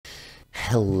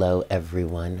Hello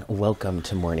everyone, welcome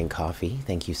to Morning Coffee.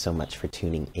 Thank you so much for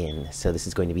tuning in. So this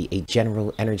is going to be a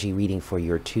general energy reading for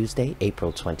your Tuesday,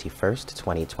 April 21st,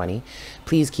 2020.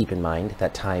 Please keep in mind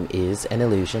that time is an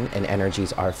illusion and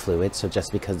energies are fluid. So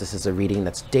just because this is a reading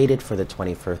that's dated for the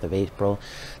 21st of April,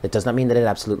 that does not mean that it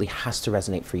absolutely has to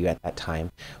resonate for you at that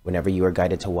time. Whenever you are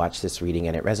guided to watch this reading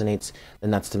and it resonates,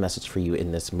 then that's the message for you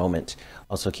in this moment.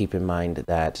 Also keep in mind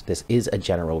that this is a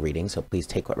general reading, so please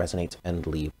take what resonates and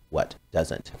leave what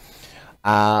doesn't.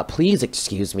 Please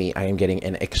excuse me, I am getting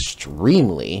an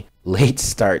extremely late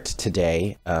start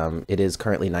today. It is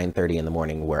currently 9:30 in the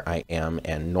morning where I am,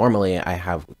 and normally I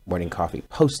have morning coffee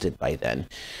posted by then,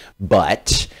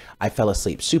 but I fell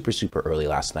asleep super early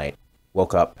last night,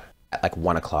 woke up at like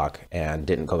 1 o'clock and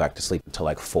didn't go back to sleep until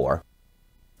like 4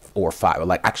 or 5,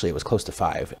 like actually it was close to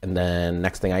 5, and then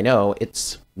next thing I know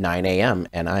it's 9 a.m.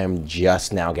 and I am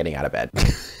just now getting out of bed.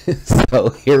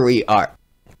 So here we are.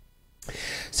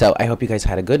 So I hope you guys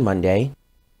had a good Monday,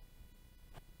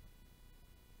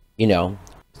 you know,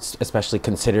 especially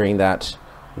considering that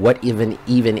what even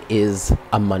is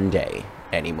a Monday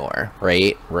anymore,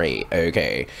 right?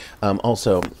 Okay.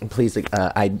 Also, please,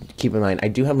 I keep in mind, I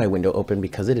do have my window open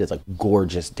because it is a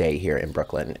gorgeous day here in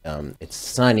Brooklyn. It's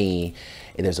sunny,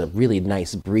 and there's a really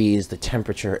nice breeze. The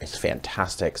temperature is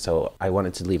fantastic, so I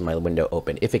wanted to leave my window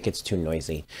open. If it gets too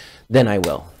noisy, then I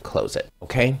will close it,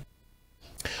 okay?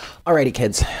 Alrighty,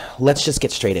 kids, let's just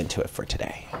get straight into it for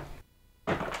today.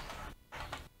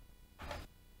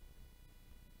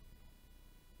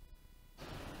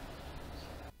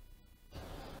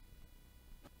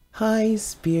 Hi,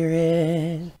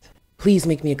 Spirit. Please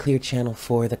make me a clear channel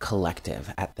for the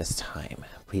collective at this time.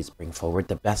 Please bring forward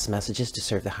the best messages to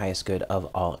serve the highest good of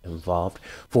all involved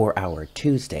for our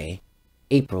Tuesday,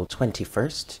 April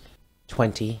 21st,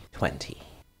 2020.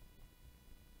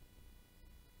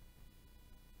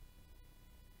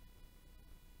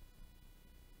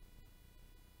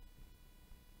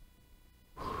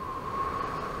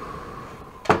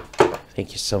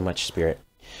 Thank you so much, Spirit.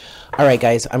 All right,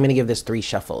 guys, I'm going to give this 3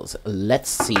 shuffles. Let's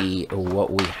see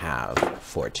what we have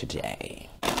for today.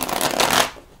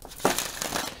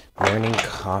 Morning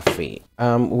coffee.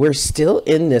 We're still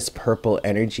in this purple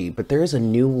energy, but there is a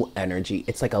new energy.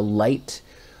 It's like a light,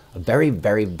 a very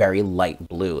light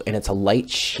blue, and it's a light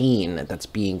sheen that's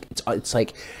being, it's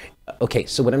like, okay,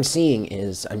 so what I'm seeing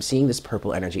is I'm seeing this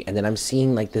purple energy, and then I'm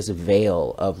seeing like this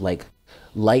veil of like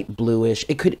light bluish.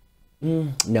 It could,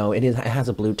 no, it has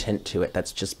a blue tint to it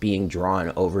that's just being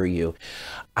drawn over you.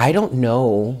 I don't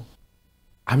know.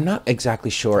 I'm not exactly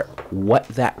sure what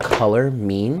that color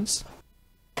means.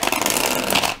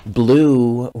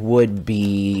 Blue would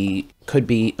be, could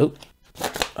be, oh,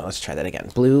 let's try that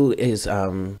again. Blue is,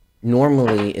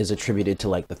 normally is attributed to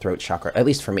like the throat chakra, at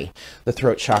least for me. The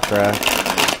throat chakra,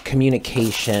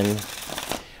 communication,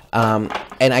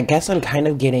 and I guess I'm kind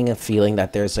of getting a feeling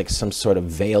that there's like some sort of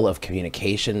veil of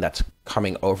communication that's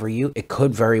coming over you. It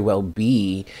could very well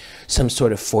be some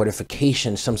sort of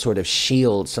fortification, some sort of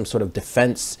shield, some sort of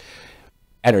defense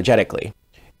energetically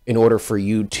in order for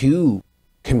you to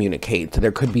communicate.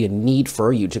 There could be a need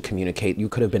for you to communicate. You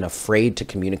could have been afraid to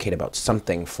communicate about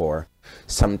something for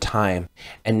some time.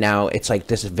 And now it's like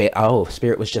this veil. Oh,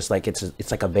 Spirit was just like, it's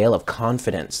like a veil of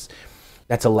confidence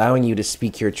that's allowing you to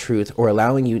speak your truth, or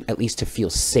allowing you at least to feel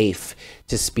safe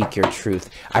to speak your truth.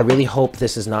 I really hope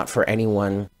this is not for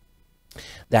anyone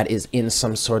that is in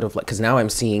some sort of like, because now I'm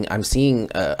seeing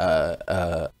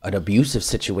an abusive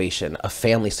situation, a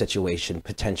family situation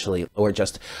potentially, or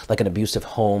just like an abusive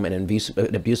home, an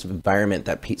abusive environment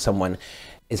that someone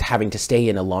is having to stay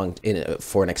in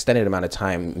for an extended amount of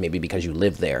time, maybe because you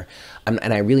live there.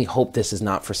 And I really hope this is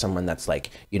not for someone that's like,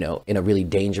 you know, in a really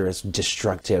dangerously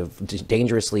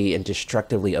and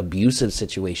destructively abusive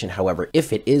situation. However,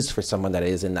 if it is for someone that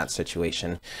is in that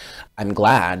situation, I'm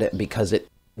glad, because it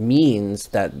means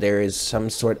that there is some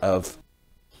sort of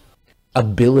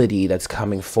ability that's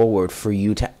coming forward for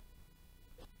you to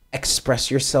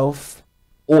express yourself,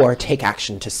 or take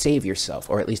action to save yourself,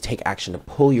 or at least take action to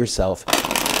pull yourself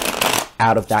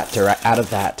out of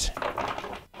that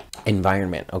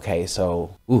environment. Okay,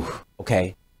 so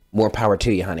okay, more power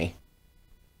to you, honey.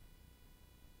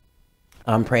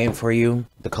 I'm praying for you.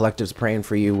 The collective's praying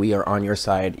for you. We are on your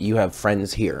side. You have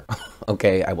friends here.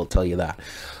 Okay, I will tell you that.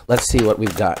 Let's see what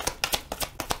we've got.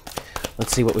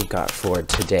 Let's see what we've got for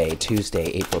today, Tuesday,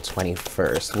 April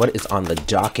 21st. What is on the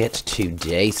docket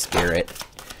today, Spirit?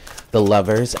 The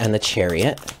Lovers and the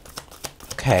Chariot.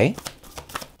 Okay.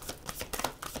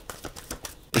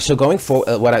 So going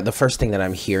forward, the first thing that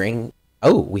I'm hearing,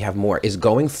 oh, we have more, is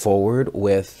going forward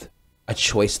with a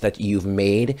choice that you've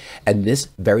made, and this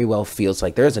very well feels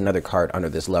like there's another card under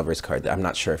this Lovers card that I'm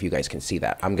not sure if you guys can see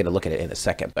that. I'm going to look at it in a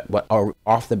second, but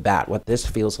off the bat, what this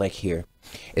feels like here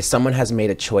is someone has made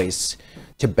a choice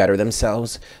to better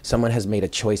themselves. Someone has made a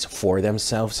choice for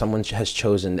themselves. Someone has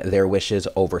chosen their wishes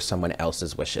over someone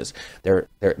else's wishes.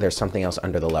 There's something else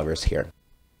under the Lovers here.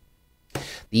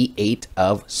 The Eight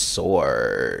of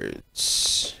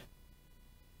Swords.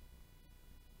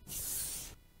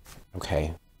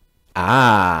 Okay.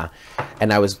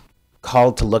 And I was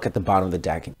called to look at the bottom of the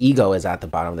deck. Ego is at the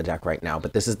bottom of the deck right now,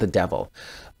 but this is the Devil.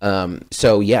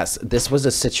 So yes, this was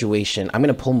a situation. I'm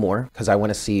going to pull more because I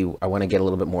want to get a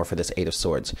little bit more for this Eight of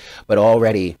Swords. But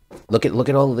already, look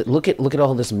at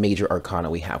all this major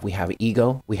arcana we have. We have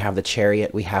Ego, we have the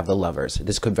Chariot, we have the Lovers.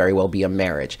 This could very well be a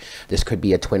marriage. This could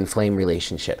be a twin flame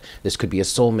relationship. This could be a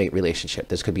soulmate relationship.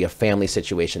 This could be a family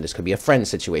situation. This could be a friend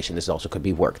situation. This also could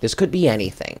be work. This could be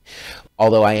anything.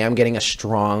 Although I am getting a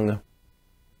strong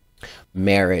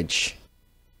marriage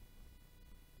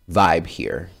vibe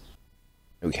here.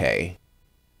 Okay,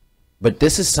 but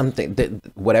this is something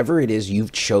that whatever it is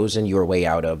you've chosen your way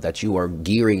out of, that you are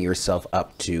gearing yourself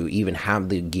up to even have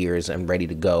the gears and ready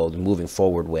to go moving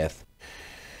forward with,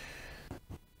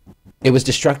 it was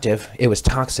destructive, it was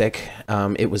toxic,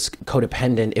 it was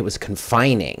codependent, it was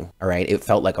confining. All right, it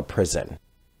felt like a prison.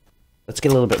 Let's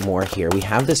get a little bit more here. We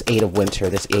have this Eight of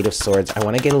Winter, this Eight of Swords. I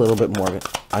want to get a little bit more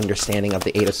understanding of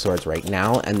the Eight of Swords right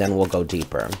now, and then we'll go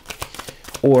deeper.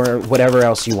 Or whatever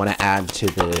else you want to add to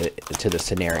the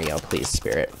scenario, please,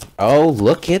 Spirit. Oh,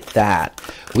 look at that.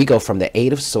 We go from the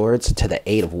Eight of Swords to the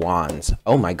Eight of Wands.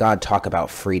 Oh my God, talk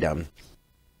about freedom.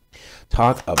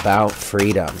 Talk about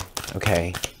freedom.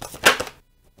 Okay.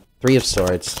 Three of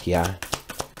Swords, yeah.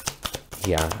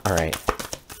 Yeah, all right.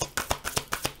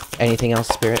 Anything else,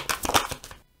 Spirit?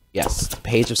 Yes,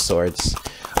 Page of Swords.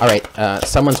 All right,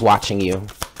 someone's watching you.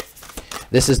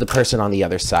 This is the person on the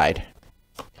other side.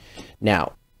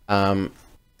 Now,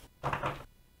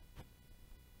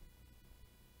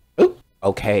 ooh,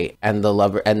 okay, and the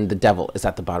Lover and the Devil is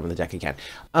at the bottom of the deck again.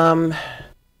 All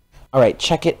right,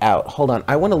 check it out. Hold on,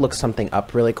 I want to look something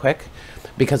up really quick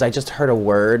because I just heard a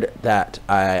word that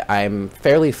I'm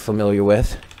fairly familiar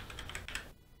with.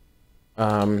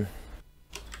 And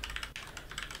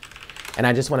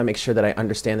I just want to make sure that I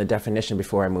understand the definition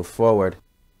before I move forward.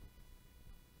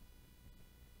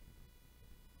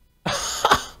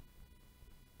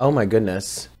 Oh my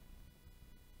goodness.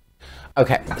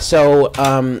 Okay, so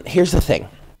here's the thing.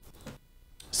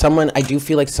 I do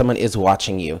feel like someone is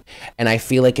watching you, and I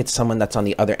feel like it's someone that's on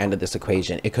the other end of this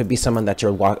equation. It could be someone that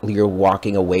you're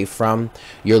walking away from,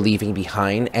 you're leaving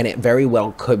behind, and it very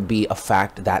well could be a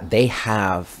fact that they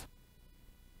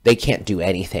can't do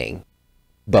anything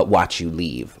but watch you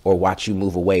leave or watch you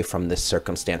move away from this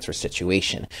circumstance or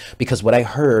situation. Because what I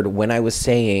heard when I was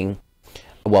saying,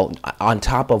 well, on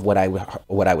top of what I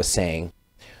was saying,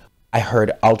 I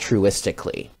heard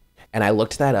altruistically, and I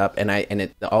looked that up, and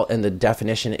the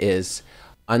definition is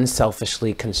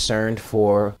unselfishly concerned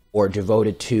for or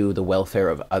devoted to the welfare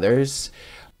of others.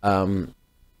 And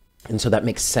so that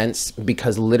makes sense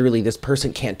because literally this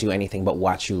person can't do anything but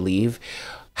watch you leave.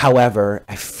 However,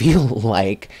 I feel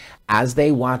like as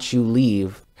they watch you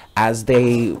leave, as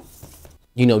they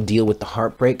deal with the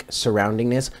heartbreak surrounding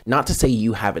this, not to say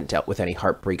you haven't dealt with any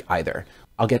heartbreak either.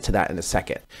 I'll get to that in a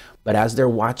second. But as they're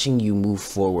watching you move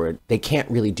forward, they can't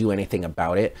really do anything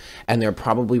about it. And they're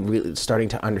probably really starting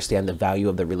to understand the value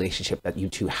of the relationship that you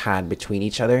two had between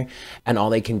each other. And all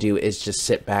they can do is just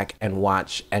sit back and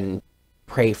watch and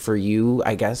pray for you,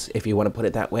 I guess, if you want to put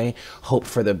it that way. Hope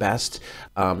for the best.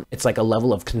 It's like a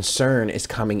level of concern is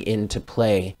coming into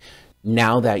play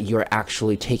now that you're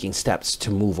actually taking steps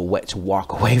to move away, to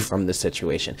walk away from the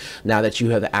situation. Now that you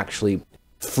have actually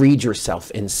freed yourself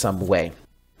in some way.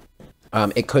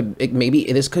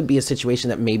 This could be a situation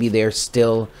that maybe you're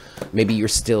still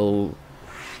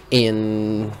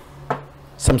in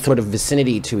some sort of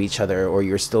vicinity to each other, or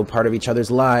you're still part of each other's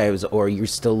lives, or you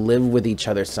still live with each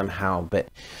other somehow. But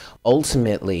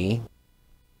ultimately,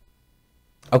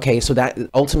 okay, so that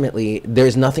ultimately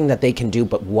there's nothing that they can do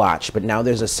but watch. But now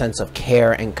there's a sense of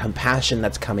care and compassion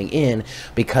that's coming in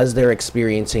because they're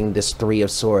experiencing this Three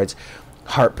of Swords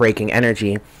heartbreaking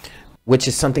energy, which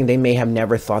is something they may have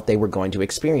never thought they were going to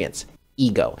experience.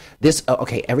 Ego.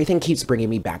 Okay, everything keeps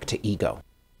bringing me back to ego.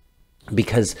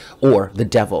 Because, or the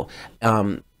Devil.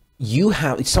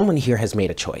 Someone here has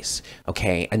made a choice,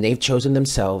 okay? And they've chosen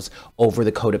themselves over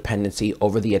the codependency,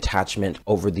 over the attachment,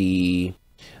 over the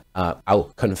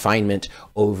confinement,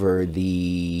 over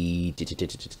the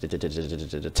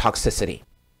toxicity.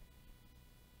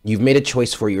 You've made a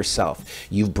choice for yourself.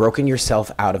 You've broken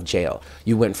yourself out of jail.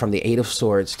 You went from the Eight of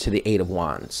Swords to the Eight of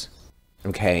Wands.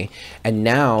 Okay? And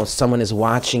now someone is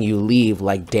watching you leave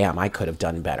like, damn, I could have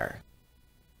done better.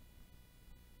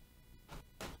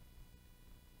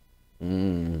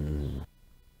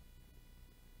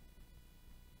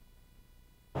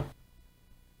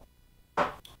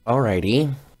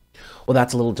 Alrighty. Well,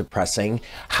 that's a little depressing.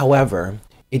 However,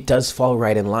 it does fall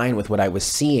right in line with what I was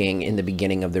seeing in the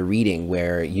beginning of the reading,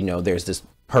 where, you know, there's this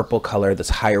purple color, this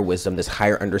higher wisdom, this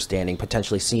higher understanding,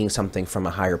 potentially seeing something from a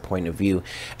higher point of view.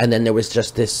 And then there was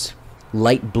just this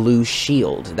light blue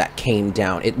shield that came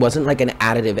down. It wasn't like an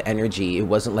additive energy. It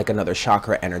wasn't like another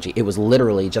chakra energy. It was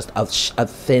literally just a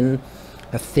thin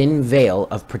veil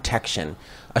of protection,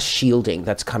 a shielding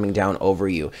that's coming down over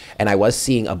you. And I was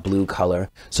seeing a blue color,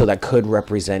 so that could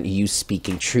represent you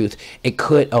speaking truth. It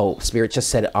could, oh, Spirit just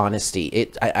said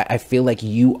honesty. I feel like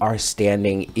you are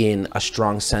standing in a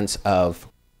strong sense of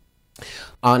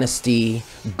honesty,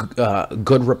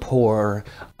 good rapport,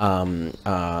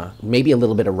 maybe a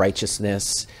little bit of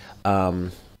righteousness,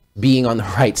 being on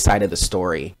the right side of the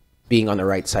story, being on the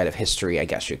right side of history, I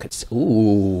guess you could say.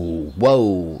 Ooh,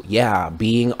 whoa, yeah,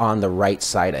 being on the right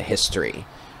side of history.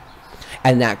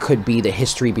 And that could be the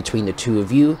history between the two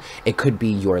of you. It could be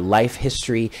your life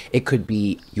history. It could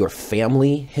be your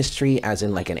family history, as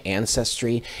in like an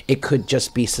ancestry. It could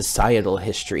just be societal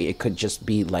history. It could just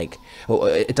be like, well,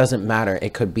 it doesn't matter.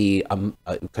 It could be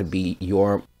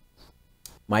your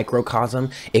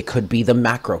microcosm. It could be the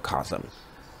macrocosm.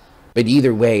 But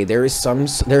either way, there is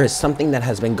something that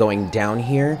has been going down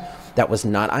here that was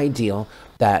not ideal,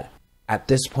 that at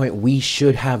this point we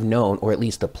should have known, or at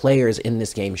least the players in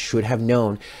this game should have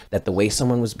known, that the way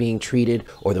someone was being treated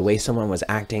or the way someone was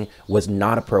acting was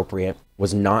not appropriate,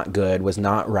 was not good, was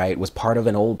not right, was part of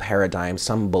an old paradigm,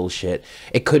 some bullshit.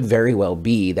 It could very well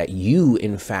be that you,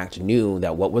 in fact, knew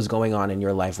that what was going on in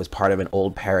your life was part of an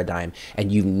old paradigm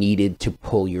and you needed to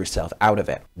pull yourself out of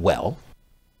it. Well,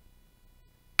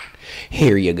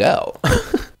 here you go.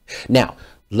 Now,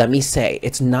 let me say,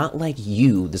 it's not like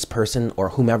you, this person, or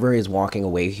whomever is walking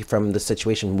away from the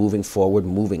situation, moving forward,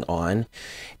 moving on.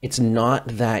 It's not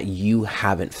that you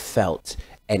haven't felt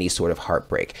any sort of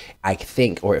heartbreak. I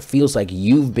think, or it feels like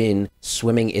you've been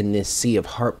swimming in this sea of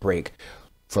heartbreak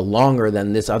for longer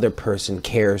than this other person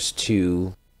cares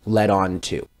to let on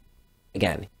to.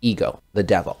 Again, ego, the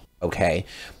devil, okay?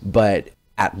 But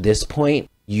at this point,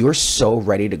 you're so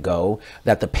ready to go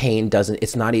that the pain doesn't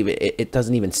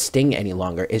even sting any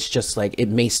longer. It's just like, it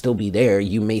may still be there.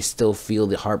 You may still feel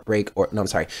the heartbreak, or no, I'm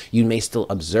sorry. You may still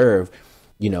observe,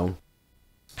 you know,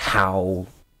 how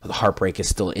the heartbreak is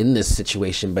still in this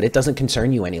situation, but it doesn't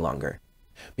concern you any longer,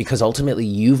 because ultimately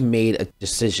you've made a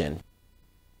decision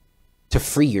to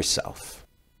free yourself.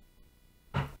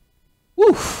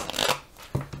 Woo.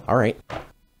 All right.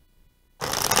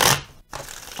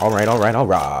 All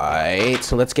right.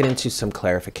 So let's get into some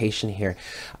clarification here.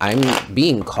 I'm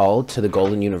being called to the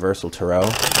Golden Universal Tarot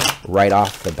right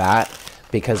off the bat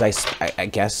because I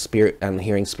guess Spirit, I'm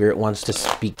hearing Spirit wants to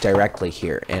speak directly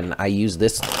here, and I use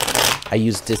this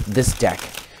deck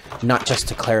not just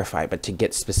to clarify, but to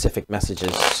get specific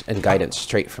messages and guidance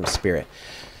straight from Spirit.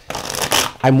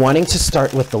 I'm wanting to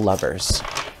start with the Lovers,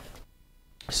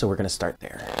 so we're going to start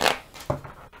there.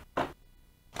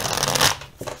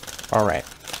 All right.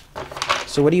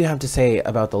 So what do you have to say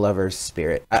about the Lovers,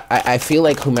 Spirit? I feel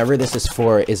like whomever this is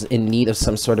for is in need of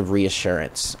some sort of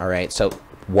reassurance. All right. So,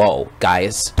 whoa,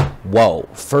 guys. Whoa.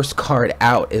 First card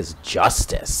out is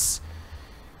Justice.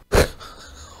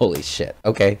 Holy shit.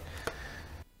 Okay.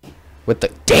 With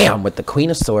the Queen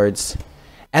of Swords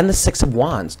and the Six of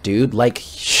Wands, dude. Like,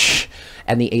 shh.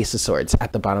 And the Ace of Swords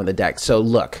at the bottom of the deck. So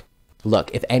look,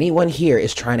 if anyone here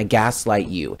is trying to gaslight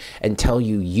you and tell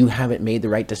you you haven't made the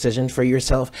right decision for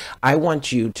yourself, I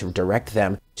want you to direct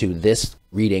them to this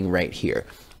reading right here.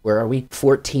 Where are we?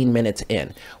 14 minutes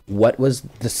in. What was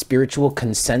the spiritual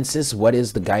consensus? What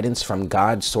is the guidance from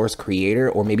God, source, creator,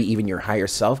 or maybe even your higher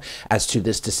self as to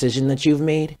this decision that you've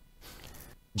made?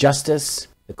 Justice,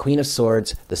 the Queen of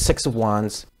Swords, the Six of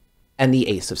Wands, and the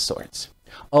Ace of Swords.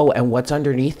 Oh, and what's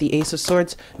underneath the Ace of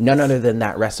Swords? None other than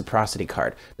that reciprocity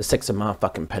card, the Six of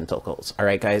motherfucking Pentacles. All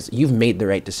right, guys, you've made the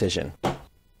right decision.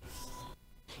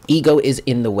 Ego is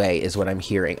in the way is what I'm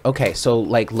hearing. Okay, so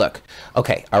like, look.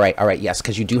 Okay, all right, yes,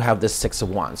 because you do have this Six of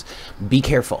Wands. Be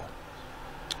careful.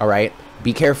 All right,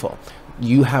 be careful.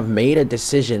 You have made a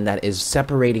decision that is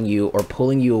separating you or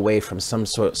pulling you away from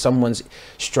someone's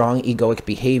strong egoic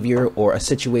behavior or a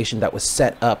situation that was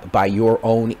set up by your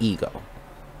own ego.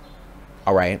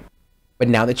 All right. But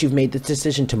now that you've made the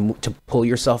decision to pull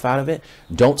yourself out of it,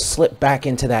 don't slip back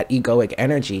into that egoic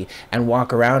energy and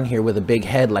walk around here with a big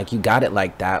head like you got it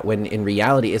like that, when in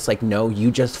reality, it's like, no, you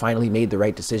just finally made the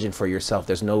right decision for yourself.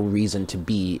 There's no reason to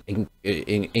be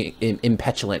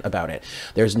impetulant about it.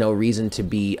 There's no reason to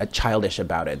be childish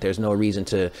about it. There's no reason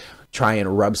to try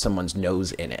and rub someone's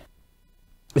nose in it.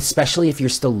 Especially if you're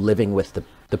still living with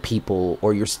the people,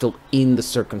 or you're still in the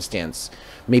circumstance,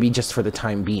 maybe just for the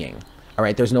time being. All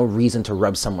right, there's no reason to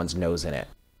rub someone's nose in it.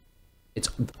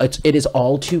 It is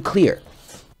all too clear.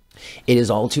 It is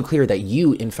all too clear that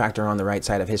you, in fact, are on the right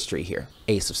side of history here.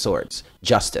 Ace of Swords,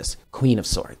 Justice, Queen of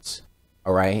Swords.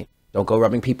 All right? Don't go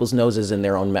rubbing people's noses in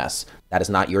their own mess. That is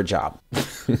not your job.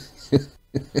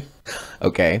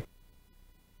 Okay?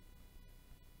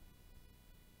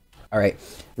 All right,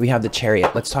 we have the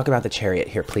Chariot. Let's talk about the Chariot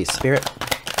here, please. Spirit,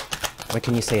 what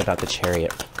can you say about the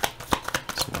Chariot?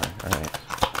 Some more. All right.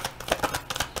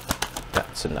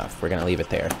 That's enough. We're going to leave it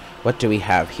there. What do we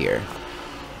have here?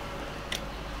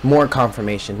 More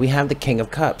confirmation. We have the King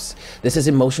of Cups. This is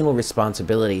emotional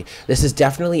responsibility. This is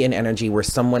definitely an energy where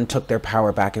someone took their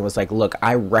power back and was like, look,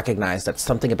 I recognize that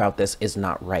something about this is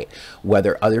not right.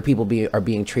 Whether other people are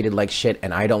being treated like shit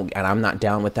and I'm not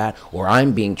down with that, or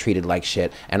I'm being treated like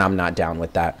shit and I'm not down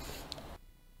with that.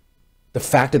 The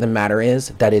fact of the matter is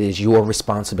that it is your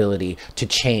responsibility to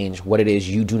change what it is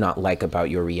you do not like about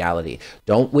your reality.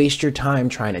 Don't waste your time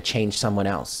trying to change someone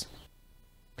else,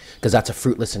 because that's a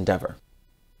fruitless endeavor.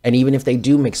 And even if they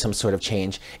do make some sort of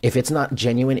change, if it's not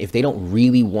genuine, if they don't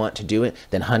really want to do it,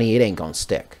 then honey, it ain't gonna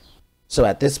stick. So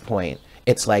at this point,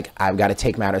 it's like, I've got to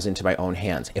take matters into my own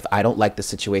hands. If I don't like the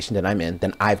situation that I'm in,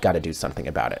 then I've got to do something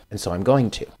about it. And so I'm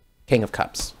going to. King of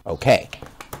Cups. Okay.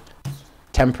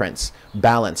 Temperance,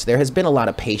 balance. There has been a lot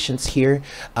of patience here.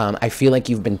 I feel like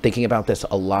you've been thinking about this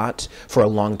a lot for a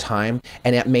long time,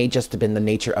 and it may just have been the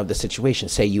nature of the situation.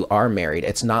 Say you are married.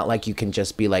 It's not like you can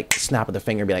just be like, snap of the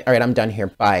finger and be like, all right, I'm done here,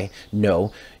 bye.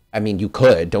 No. I mean, you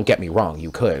could, don't get me wrong,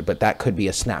 you could, but that could be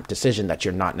a snap decision that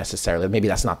you're not necessarily, maybe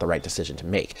that's not the right decision to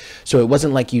make. So it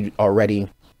wasn't like you already,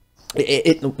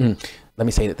 let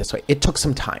me say it this way. It took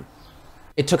some time.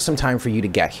 It took some time for you to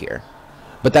get here,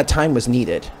 but that time was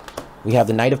needed. We have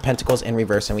the Knight of Pentacles in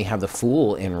reverse, and we have the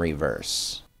Fool in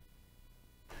reverse.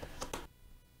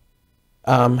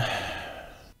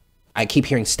 I keep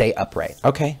hearing stay upright.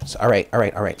 Okay. So, all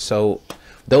right. So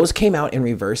those came out in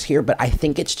reverse here, but I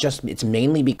think it's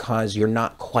mainly because you're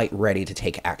not quite ready to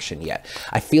take action yet.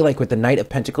 I feel like with the Knight of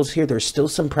Pentacles here, there's still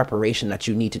some preparation that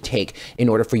you need to take in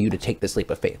order for you to take this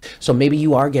leap of faith. So maybe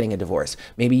you are getting a divorce.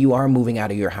 Maybe you are moving out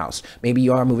of your house. Maybe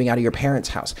you are moving out of your parents'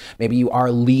 house. Maybe you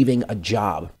are leaving a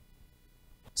job.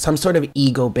 Some sort of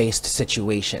ego-based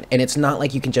situation. And it's not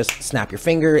like you can just snap your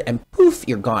finger and poof,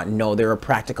 you're gone. No, there are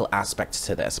practical aspects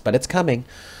to this, but it's coming.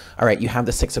 All right, you have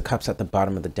the Six of Cups at the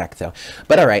bottom of the deck, though.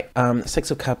 But all right,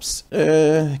 Six of Cups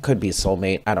could be a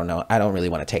soulmate. I don't know. I don't really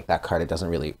want to take that card. It doesn't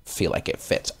really feel like it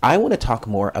fits. I want to talk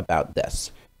more about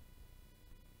this.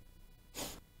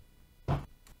 Let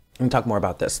me talk more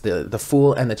about this. The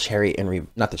Fool and the Chariot in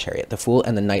not the Chariot. The Fool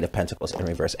and the Knight of Pentacles in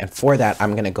reverse. And for that,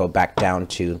 I'm going to go back down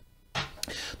to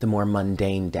the more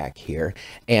mundane deck here,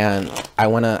 and I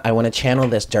want to channel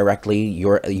this directly,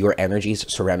 your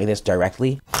energies surrounding this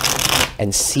directly,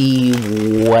 and see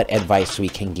what advice we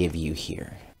can give you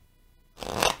here.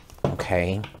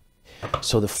 Okay,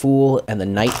 so the Fool and the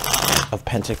Knight of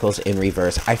Pentacles in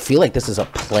reverse. I feel like this is a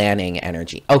planning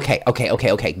energy. Okay,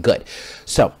 good.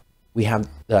 So we have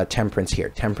Temperance here.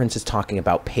 Temperance is talking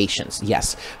about patience.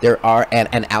 Yes, there are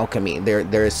an alchemy.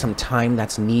 There is some time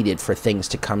that's needed for things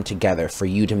to come together, for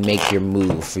you to make your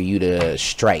move, for you to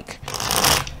strike.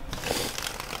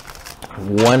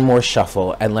 One more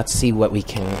shuffle, and let's see what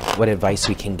advice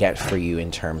we can get for you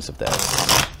in terms of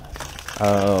this.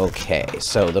 Okay,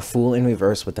 so the Fool in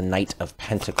reverse with the Knight of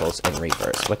Pentacles in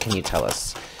reverse. What can you tell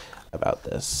us about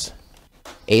this?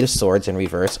 Eight of Swords in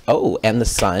reverse. Oh, and the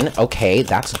Sun. Okay,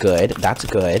 that's good. That's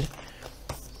good.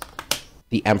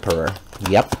 The Emperor.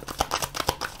 Yep.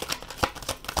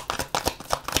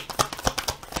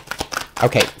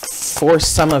 Okay, for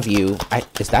some of you,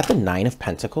 is that the Nine of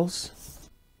Pentacles?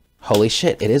 Holy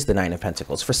shit, it is the Nine of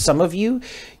Pentacles. For some of you,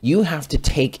 you have to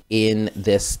take in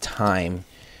this time.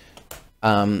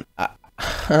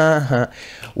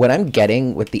 What I'm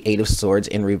getting with the Eight of Swords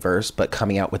in reverse, but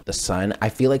coming out with the Sun, I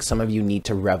feel like some of you need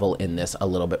to revel in this a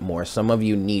little bit more. Some of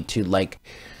you need to like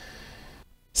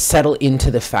settle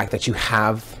into the fact that you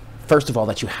have, first of all,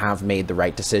 that you have made the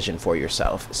right decision for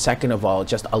yourself. Second of all,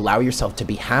 just allow yourself to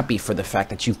be happy for the fact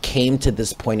that you came to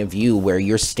this point of view where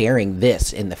you're staring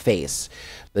this in the face.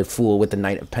 the Fool with the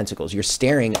Knight of Pentacles. You're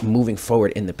staring, moving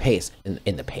forward in the face. In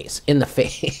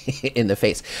the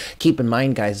face. Keep in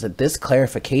mind, guys, that this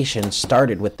clarification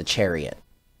started with the Chariot.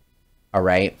 All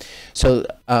right. So,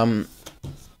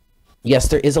 yes,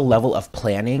 there is a level of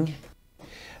planning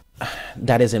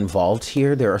that is involved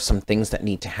here. There are some things that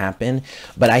need to happen,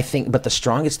 but the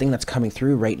strongest thing that's coming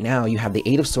through right now, you have the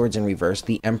Eight of Swords in reverse,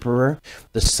 the Emperor,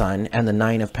 the Sun, and the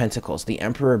Nine of Pentacles. The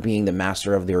Emperor being the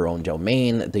master of their own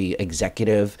domain, the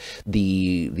executive,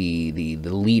 the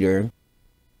leader.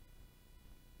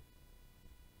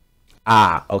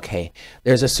 Okay.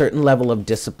 There's a certain level of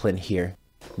discipline here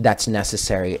that's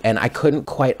necessary, and I couldn't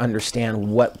quite understand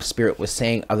what Spirit was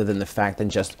saying other than the fact that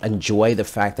just enjoy the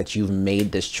fact that you've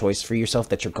made this choice for yourself,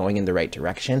 that you're going in the right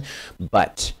direction,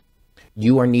 but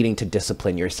you are needing to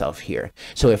discipline yourself here.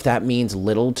 So if that means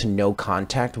little to no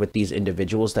contact with these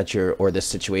individuals that you're, or this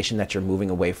situation that you're moving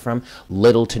away from,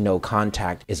 little to no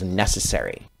contact is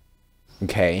necessary.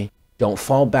 Okay? Don't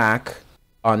fall back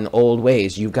on old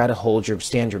ways. You've got to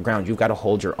stand your ground. You've got to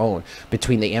hold your own.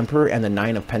 Between the Emperor and the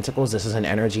Nine of Pentacles, this is an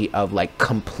energy of like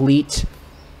complete,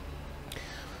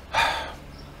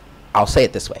 I'll say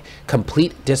it this way,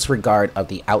 complete disregard of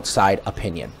the outside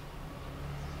opinion.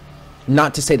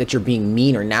 Not to say that you're being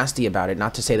mean or nasty about it,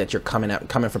 not to say that you're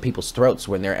coming for people's throats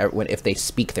if they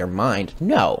speak their mind.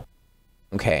 No.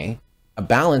 Okay? A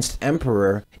balanced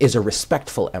emperor is a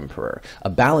respectful emperor. A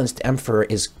balanced emperor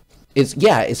is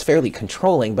fairly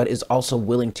controlling, but is also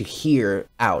willing to hear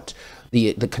out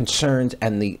the concerns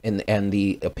and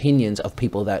the opinions of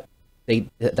people that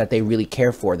they really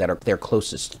care for, that are they're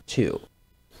closest to.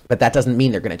 But that doesn't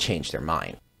mean they're going to change their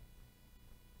mind.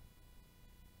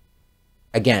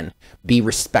 Again, be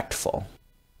respectful.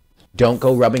 Don't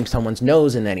go rubbing someone's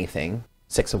nose in anything.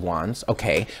 Six of Wands,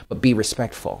 okay, but be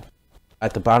respectful.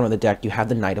 At the bottom of the deck, you have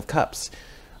the Knight of Cups.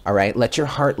 All right, let your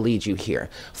heart lead you here.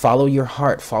 Follow your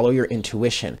heart, follow your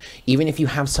intuition. Even if you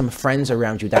have some friends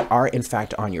around you that are in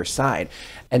fact on your side,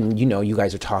 and you know, you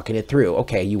guys are talking it through.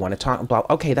 Okay, you want to talk about,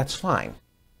 okay, that's fine.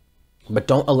 But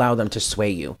don't allow them to sway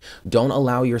you. Don't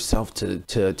allow yourself to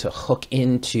hook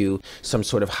into some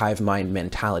sort of hive mind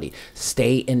mentality.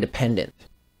 Stay independent.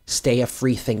 Stay a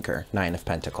free thinker, Nine of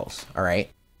Pentacles, all right?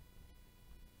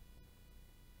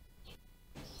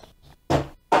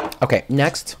 Okay,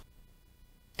 next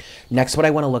what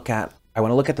I want to look at,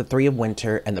 the Three of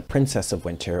Winter and the Princess of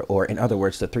Winter, or in other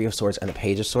words, the Three of Swords and the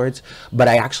Page of Swords, but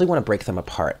I actually want to break them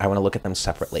apart. I want to look at them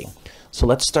separately. So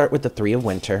let's start with the Three of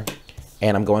Winter,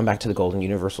 and I'm going back to the Golden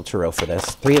Universal Tarot for this.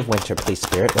 Three of Winter, please,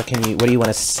 Spirit. What do you want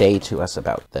to say to us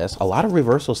about this? A lot of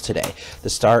reversals today. The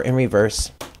Star in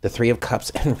reverse, the Three of Cups,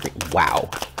 and wow.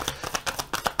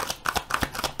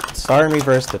 Star in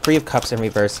reverse, the Three of Cups in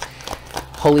reverse.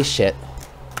 Holy shit.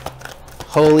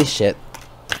 Holy shit.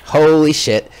 Holy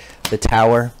shit. The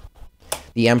Tower,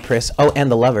 the Empress, oh,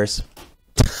 and the Lovers.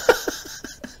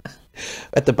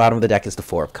 At the bottom of the deck is the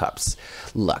Four of Cups.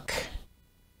 Look.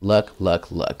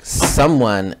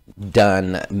 Someone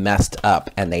done messed up,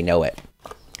 and they know it.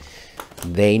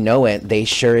 They know it. They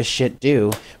sure as shit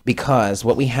do, because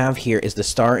what we have here is the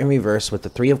Star in reverse with the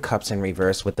Three of Cups in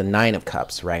reverse with the Nine of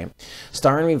Cups, right?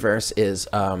 Star in reverse is,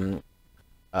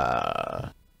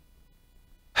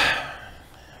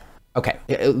 okay,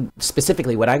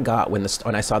 specifically what I got when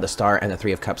I saw the Star and the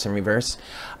Three of Cups in reverse,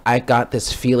 I got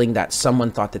this feeling that someone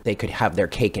thought that they could have their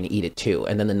cake and eat it too.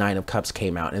 And then the Nine of Cups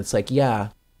came out, and it's like, yeah,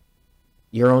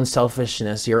 your own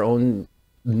selfishness, your own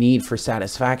need for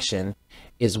satisfaction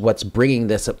is what's bringing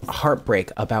this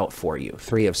heartbreak about for you.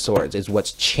 Three of Swords is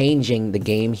what's changing the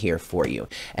game here for you.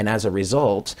 And as a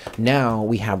result, now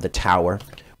we have the Tower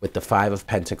with the Five of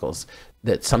Pentacles.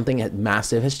 That something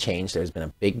massive has changed. There's been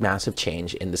a big, massive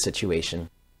change in the situation,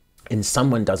 and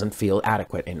someone doesn't feel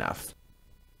adequate enough.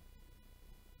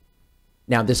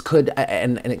 Now, this could,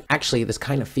 and actually, this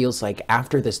kind of feels like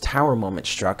after this Tower moment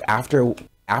struck, after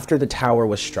the Tower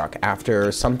was struck,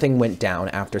 after something went down,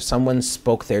 after someone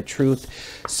spoke their truth,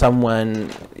 someone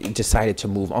decided to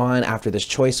move on, after this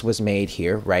choice was made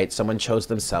here, right? Someone chose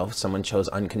themselves, someone chose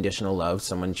unconditional love,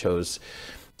 someone chose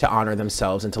to honor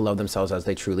themselves and to love themselves as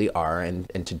they truly are, and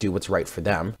to do what's right for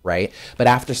them, right? But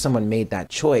after someone made that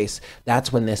choice,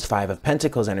 that's when this Five of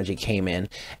Pentacles energy came in,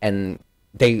 and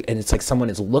it's like someone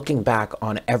is looking back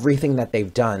on everything that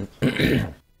they've done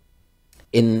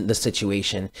in the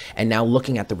situation, and now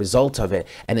looking at the result of it,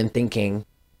 and then thinking,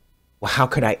 well, how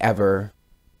could I ever,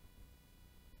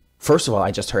 first of all,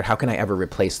 I just heard, how can I ever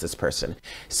replace this person?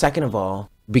 Second of all,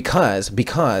 because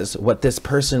what this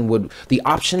person would, the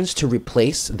options to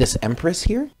replace this Empress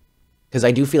here, because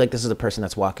I do feel like this is the person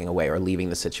that's walking away or leaving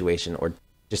the situation or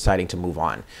deciding to move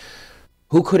on.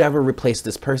 Who could ever replace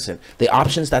this person? The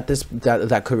options that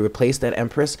that could replace that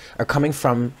Empress are coming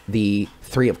from the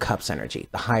Three of Cups energy,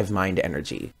 the hive mind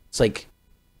energy. It's like,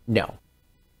 no,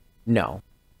 no,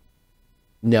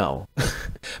 no.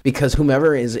 Because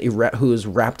whomever who is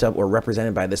wrapped up or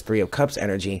represented by this Three of Cups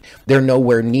energy, they're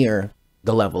nowhere near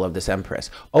the level of this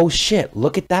Empress. Oh shit,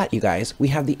 look at that, you guys. We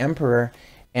have the Emperor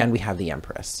and we have the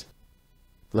Empress.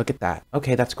 Look at that.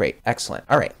 Okay, that's great. Excellent.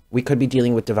 All right. We could be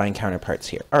dealing with divine counterparts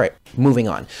here. All right, moving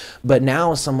on. But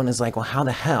now someone is like, well, how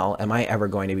the hell am I ever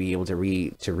going to be able to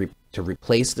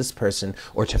replace this person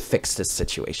or to fix this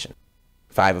situation?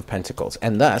 Five of Pentacles.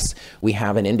 And thus, we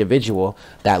have an individual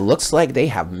that looks like they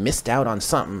have missed out on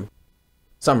something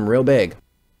real big,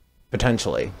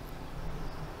 potentially.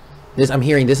 I'm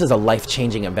hearing this is a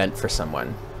life-changing event for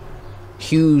someone.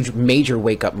 Huge, major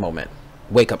wake-up moment,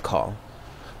 wake-up call.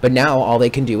 But now all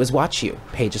they can do is watch you.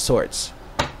 Page of Swords.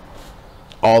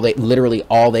 Literally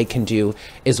all they can do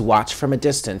is watch from a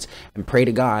distance and pray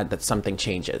to God that something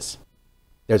changes.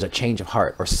 There's a change of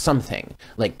heart or something.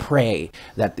 Like pray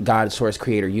that the God, Source,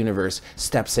 Creator, Universe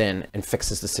steps in and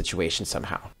fixes the situation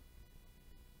somehow.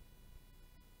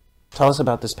 Tell us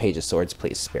about this Page of Swords,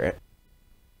 please, Spirit.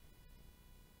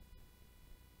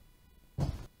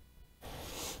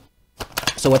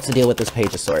 So what's the deal with this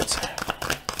Page of Swords?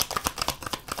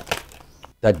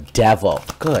 The Devil.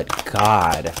 Good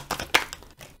God.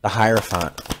 The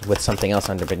Hierophant with something else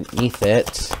underneath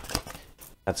it.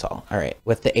 That's all. All right.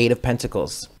 With the Eight of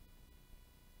Pentacles.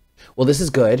 Well, this is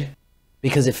good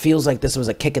because it feels like this was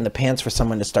a kick in the pants for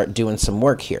someone to start doing some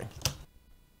work here.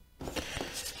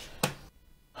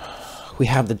 We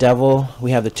have the Devil,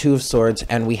 we have the Two of Swords,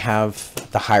 and we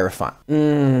have the Hierophant.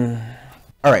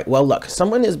 All right. Well, look,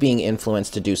 someone is being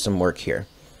influenced to do some work here,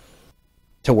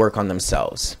 to work on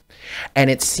themselves. And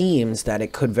it seems that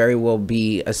it could very well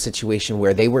be a situation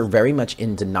where they were very much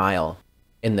in denial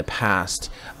in the past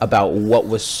about what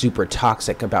was super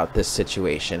toxic about this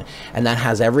situation. And that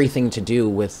has everything to do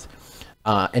with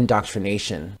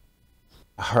indoctrination,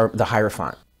 the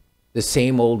Hierophant, the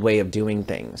same old way of doing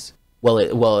things.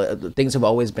 Well, things have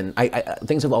always been,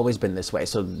 things have always been this way.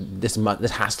 So this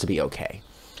has to be okay.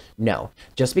 No,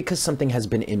 just because something has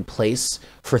been in place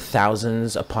for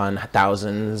thousands upon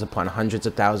hundreds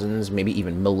of thousands, maybe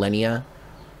even millennia,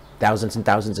 thousands and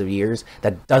thousands of years,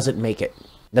 that doesn't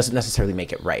necessarily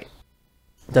make it right.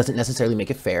 Doesn't necessarily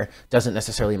make it fair, doesn't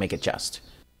necessarily make it just.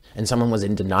 And someone was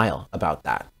in denial about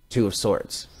that. Two of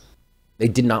Swords. They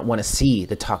did not want to see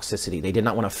the toxicity. They did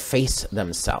not want to face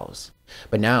themselves.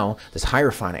 But now this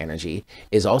Hierophant energy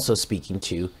is also speaking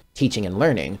to teaching and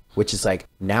learning, which is like,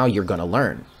 now you're going to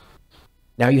learn.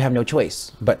 Now you have no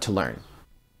choice but to learn.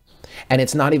 And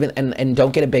it's not even, and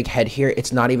don't get a big head here.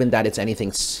 It's not even that it's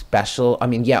anything special. I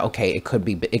mean, yeah, okay, it could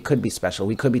be special.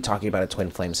 We could be talking about a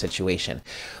twin flame situation.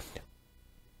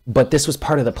 But this was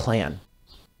part of the plan.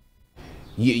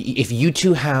 If you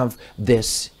two have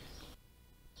this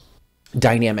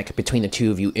dynamic between the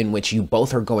two of you in which you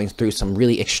both are going through some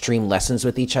really extreme lessons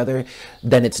with each other,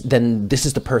 then this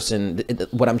is the person.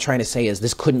 What I'm trying to say is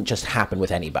this couldn't just happen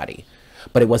with anybody.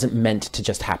 But it wasn't meant to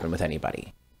just happen with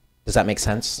anybody. Does that make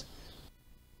sense?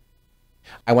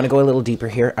 I want to go a little deeper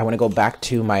here. I want to go back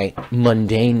to my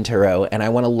mundane tarot, and I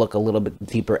want to look a little bit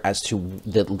deeper as to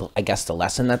I guess the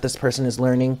lesson that this person is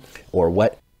learning, or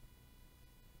what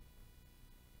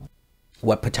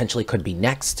potentially could be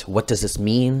next. What does this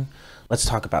mean? Let's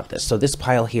talk about this. So this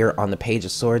pile here on the Page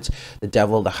of Swords, the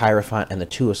Devil, the Hierophant, and the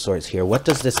Two of Swords here. What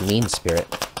does this mean, Spirit?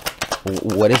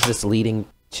 What is this leading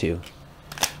to?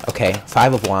 Okay,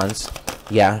 Five of Wands.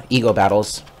 Yeah, ego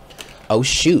battles. Oh,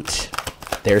 shoot.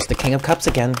 There's the King of Cups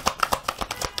again.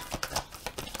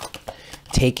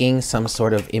 Taking some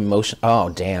sort of emotion. Oh,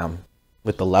 damn.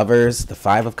 With the Lovers, the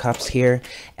Five of Cups here,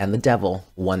 and the Devil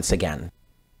once again.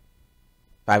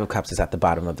 Five of Cups is at the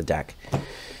bottom of the deck.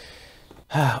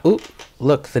 Ooh,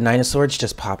 look, the Nine of Swords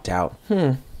just popped out.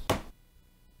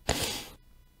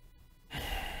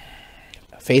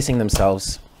 Facing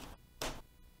themselves.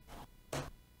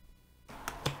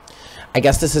 I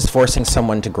guess this is forcing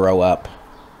someone to grow up.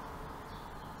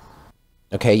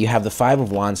 Okay, you have the Five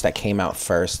of Wands that came out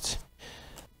first.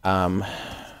 And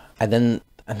then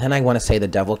I want to say the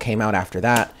Devil came out after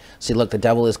that. See, look, the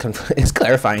Devil is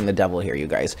clarifying the Devil here, you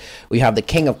guys. We have the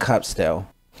King of Cups, though.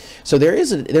 So there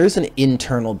is an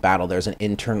internal battle. There's an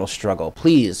internal struggle.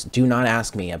 Please do not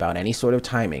ask me about any sort of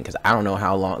timing, because I don't know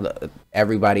how long.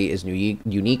 Everybody is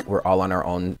unique. We're all on our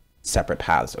own separate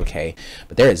paths, okay?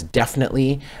 But there is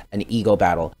definitely an ego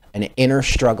battle, an inner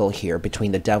struggle here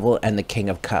between the Devil and the King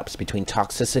of Cups, between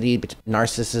toxicity,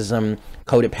 narcissism,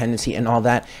 codependency, and all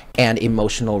that, and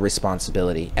emotional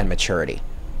responsibility and maturity.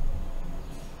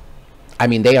 I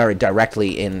mean, they are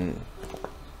directly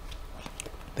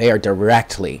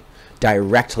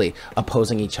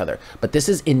opposing each other. But this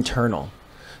is internal.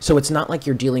 So it's not like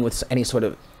you're dealing with any sort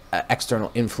of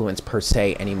external influence per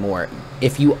se anymore.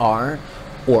 If you are,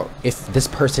 or if this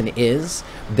person is,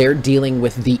 they're dealing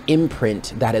with the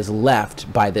imprint that is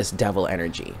left by this devil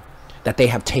energy that they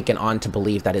have taken on to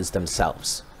believe that is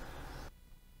themselves.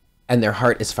 And their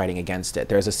heart is fighting against it.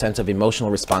 There's a sense of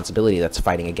emotional responsibility that's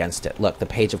fighting against it. Look, the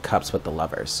Page of Cups with the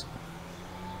Lovers.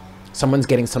 Someone's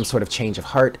getting some sort of change of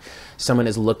heart. Someone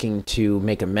is looking to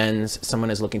make amends. Someone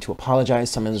is looking to apologize.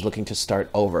 Someone is looking to start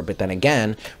over. But then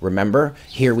again, remember,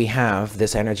 here we have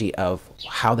this energy of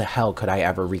how the hell could I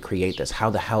ever recreate this? How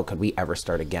the hell could we ever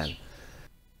start again?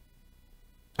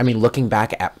 I mean, looking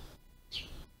back at,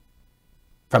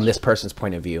 from this person's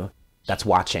point of view, that's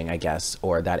watching, I guess,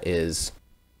 or that is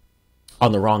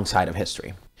on the wrong side of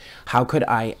history. How could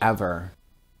I ever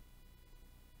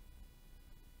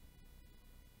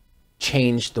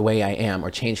change the way I am, or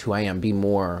change who I am, be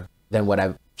more than what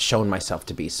I've shown myself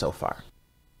to be so far?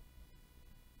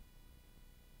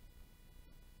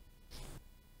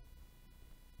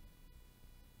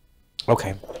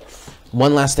 Okay.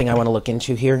 One last thing I want to look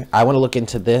into here. I want to look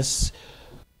into this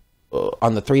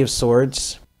on the Three of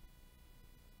Swords.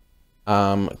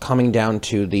 Coming down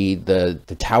to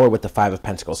the Tower with the Five of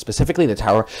Pentacles. Specifically, the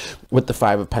Tower with the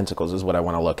Five of Pentacles is what I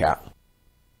want to look at.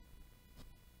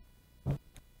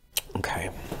 Okay.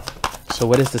 So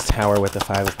what is this Tower with the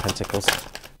Five of Pentacles?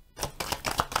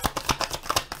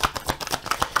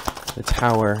 The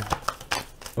Tower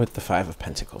with the Five of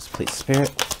Pentacles. Please,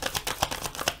 Spirit.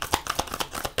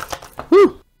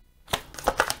 Woo!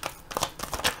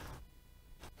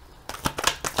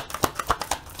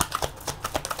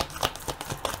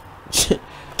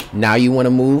 Now you want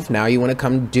to move. Now you want to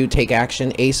come take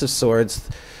action. Ace of Swords.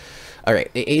 All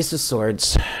right, the Ace of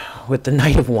Swords with the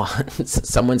Knight of Wands.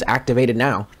 Someone's activated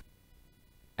now.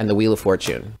 And the Wheel of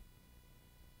Fortune.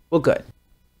 Well, good.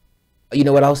 You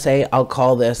know what I'll say? I'll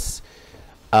call this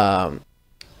a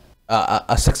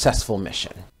successful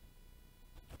mission.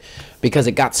 Because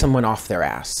it got someone off their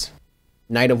ass.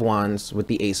 Knight of Wands with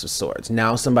the Ace of Swords.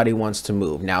 Now somebody wants to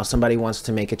move. Now somebody wants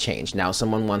to make a change. Now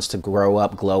someone wants to grow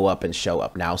up, glow up, and show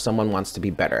up. Now someone wants to be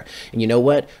better. And you know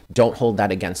what? Don't hold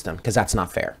that against them, because that's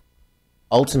not fair.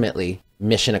 Ultimately,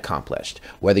 mission accomplished.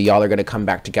 Whether y'all are going to come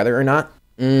back together or not,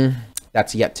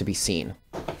 that's yet to be seen.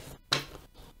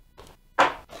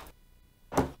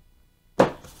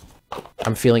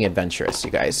 I'm feeling adventurous,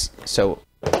 you guys. So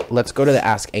let's go to the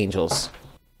Ask Angels.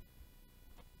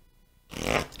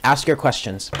 Ask your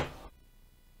questions.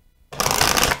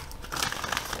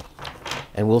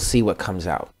 And we'll see what comes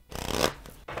out.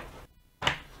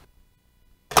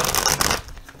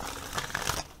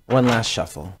 One last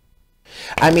shuffle.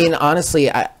 I mean, honestly,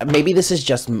 maybe this is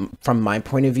just from my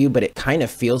point of view, but it kind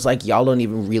of feels like y'all don't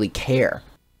even really care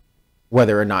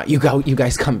whether or not you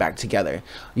guys come back together.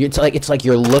 It's like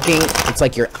you're looking, it's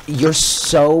like you're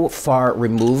so far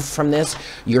removed from this,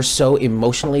 you're so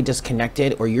emotionally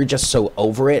disconnected, or you're just so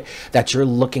over it that you're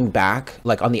looking back,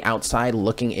 like on the outside,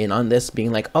 looking in on this,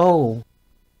 being like, oh,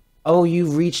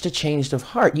 you've reached a change of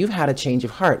heart. You've had a change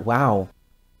of heart. Wow.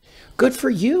 Good for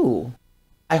you.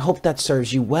 I hope that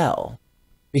serves you well.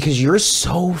 Because you're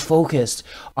so focused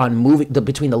on moving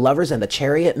between the Lovers and the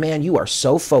Chariot, man. You are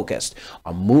so focused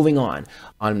on moving on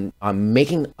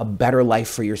making a better life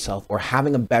for yourself, or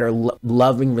having a better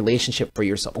loving relationship for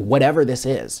yourself, whatever this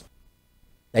is,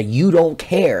 that you don't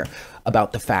care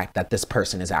about the fact that this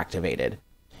person is activated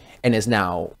and is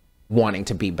now wanting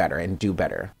to be better and do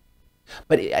better.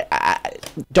 But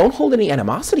don't hold any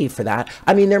animosity for that.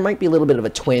 I mean, there might be a little bit of a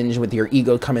twinge with your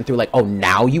ego coming through, like, oh,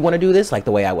 now you want to do this, like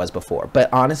the way I was before. But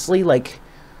honestly, like,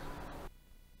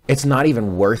 it's not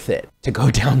even worth it to go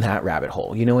down that rabbit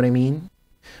hole. You know what I mean?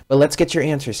 But let's get your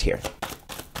answers here.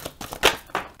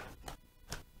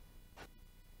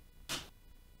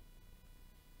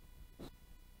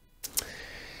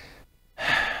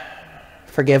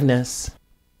 Forgiveness.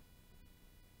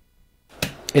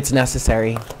 It's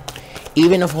necessary.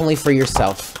 Even if only for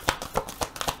yourself.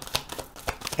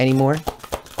 Any more?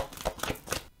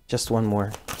 Just one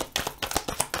more.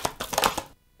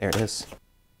 There it is.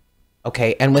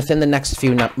 Okay, and within the next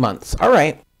few months. All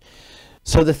right.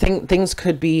 So the things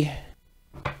could be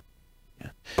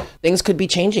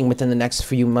changing within the next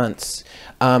few months.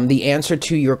 The answer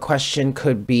to your question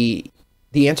could be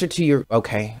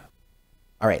okay.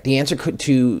 All right, the answer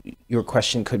to your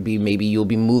question could be maybe you'll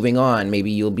be moving on.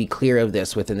 Maybe you'll be clear of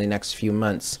this within the next few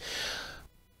months.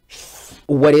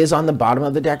 What is on the bottom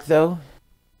of the deck, though,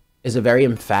 is a very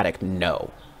emphatic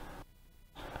no.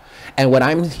 And what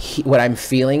I'm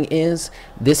feeling is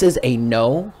this is a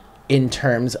no in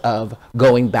terms of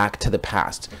going back to the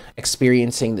past,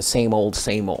 experiencing the same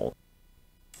old,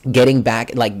 getting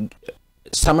back, like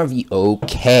some of you,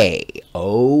 okay,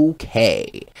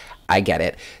 I get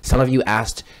it. Some of you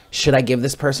asked, should I give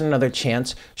this person another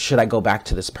chance? Should I go back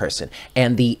to this person?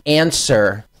 And the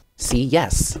answer, see,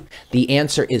 yes, the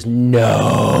answer is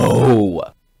no,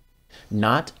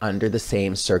 not under the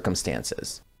same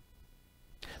circumstances.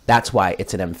 That's why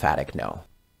it's an emphatic no.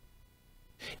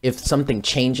 If something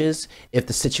changes, if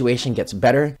the situation gets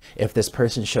better, if this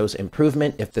person shows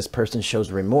improvement, if this person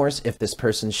shows remorse, if this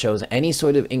person shows any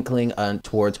sort of inkling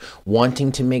towards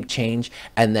wanting to make change,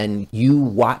 and then you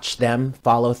watch them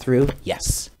follow through,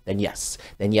 yes, then yes,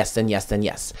 then yes, then yes, then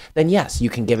yes, then yes, you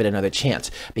can give it another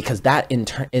chance, because that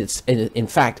in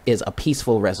fact is a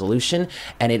peaceful resolution,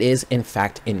 and it is in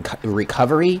fact in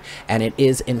recovery, and it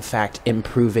is in fact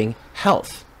improving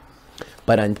health.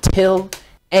 But until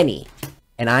any,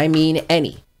 and I mean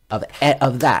any,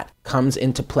 of that comes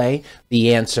into play,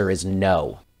 the answer is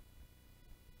no.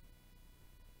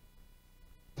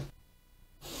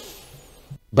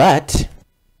 But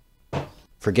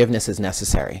forgiveness is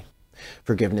necessary.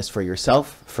 Forgiveness for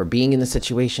yourself, for being in the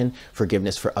situation,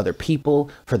 forgiveness for other people,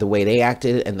 for the way they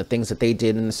acted and the things that they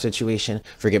did in the situation,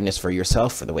 forgiveness for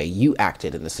yourself, for the way you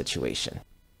acted in the situation.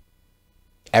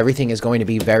 Everything is going to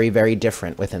be very, very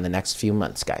different within the next few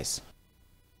months, guys.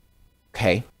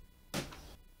 Okay?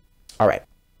 All right.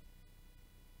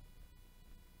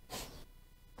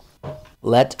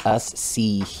 Let us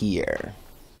see here.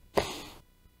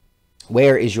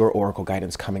 Where is your oracle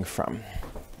guidance coming from?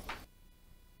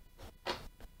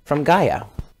 From Gaia.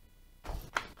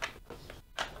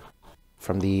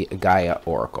 From the Gaia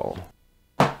Oracle.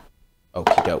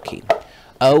 Okie dokie.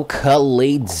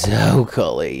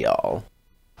 Oakley-dokely, y'all.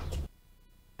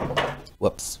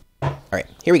 Whoops. All right,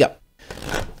 here we go.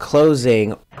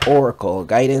 Closing oracle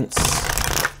guidance.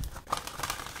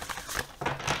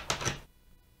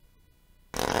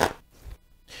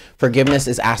 Forgiveness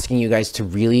is asking you guys to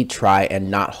really try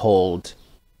and not hold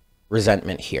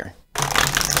resentment here.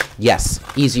 Yes,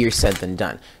 easier said than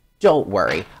done. Don't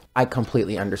worry, I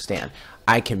completely understand.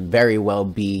 I can very well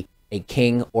be a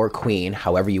king or queen,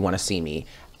 however you want to see me,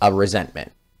 of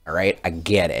resentment. All right, I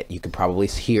get it. You could probably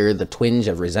hear the twinge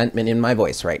of resentment in my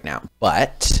voice right now,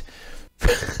 but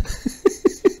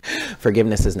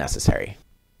forgiveness is necessary.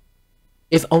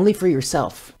 If only for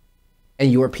yourself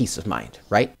and your peace of mind,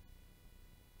 right?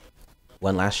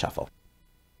 One last shuffle.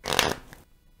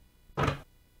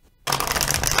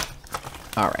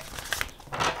 All right.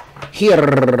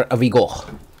 Here we go.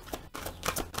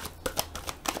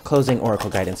 Closing oracle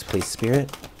guidance, please,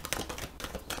 Spirit.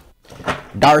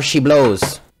 There she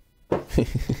blows.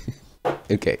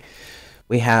 Okay.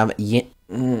 We have yin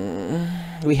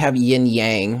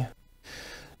yang.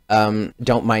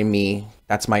 Don't mind me.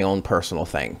 That's my own personal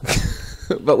thing.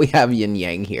 But we have yin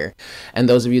yang here. And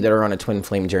those of you that are on a twin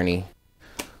flame journey,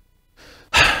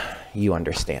 you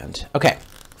understand. Okay.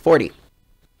 40.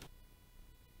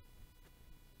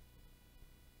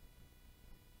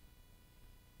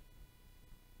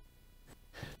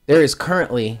 There is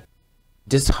currently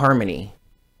disharmony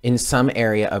in some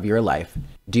area of your life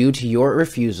due to your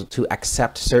refusal to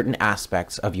accept certain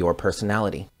aspects of your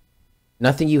personality.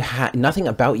 Nothing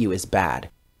about you is bad.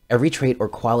 Every trait or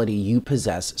quality you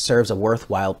possess serves a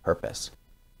worthwhile purpose.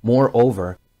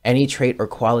 Moreover, any trait or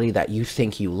quality that you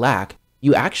think you lack,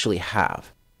 you actually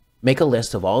have. Make a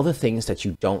list of all the things that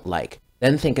you don't like.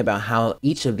 Then think about how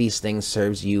each of these things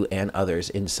serves you and others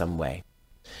in some way.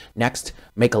 Next,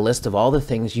 make a list of all the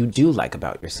things you do like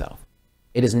about yourself.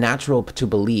 It is natural to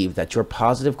believe that your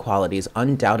positive qualities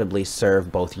undoubtedly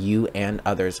serve both you and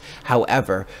others.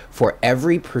 However, for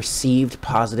every perceived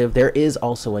positive, there is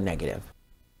also a negative.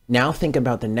 Now think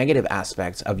about the negative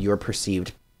aspects of your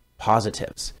perceived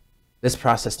positives. This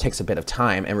process takes a bit of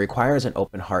time and requires an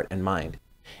open heart and mind.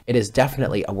 It is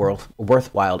definitely a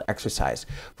worthwhile exercise,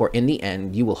 for in the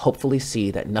end, you will hopefully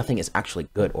see that nothing is actually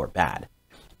good or bad.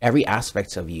 Every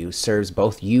aspect of you serves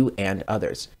both you and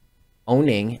others.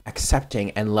 Owning,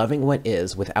 accepting, and loving what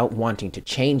is without wanting to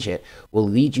change it will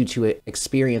lead you to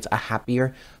experience a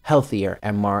happier, healthier,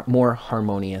 and more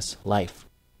harmonious life.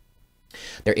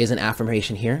 There is an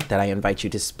affirmation here that I invite you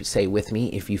to say with me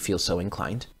if you feel so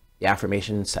inclined. The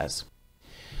affirmation says,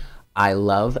 I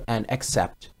love and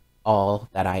accept all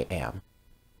that I am.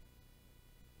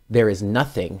 There is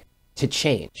nothing to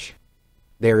change.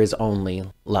 There is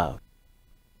only love.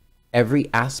 Every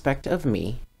aspect of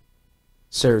me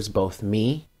serves both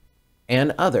me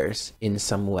and others in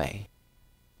some way.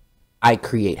 I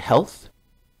create health,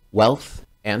 wealth,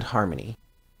 and harmony.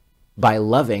 by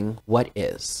loving what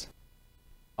is.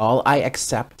 All I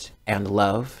accept and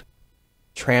love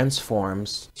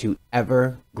transforms to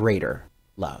ever greater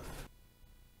love.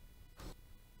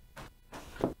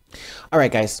 All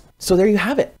right, guys. So there you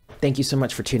have it. Thank you so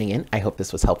much for tuning in. I hope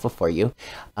this was helpful for you.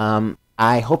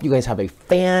 I hope you guys have a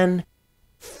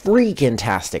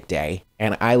freaking-tastic day,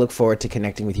 and I look forward to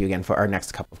connecting with you again for our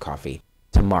next cup of coffee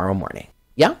tomorrow morning.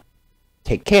 Yeah?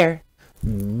 Take care.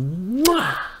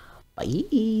 Mwah!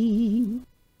 Bye.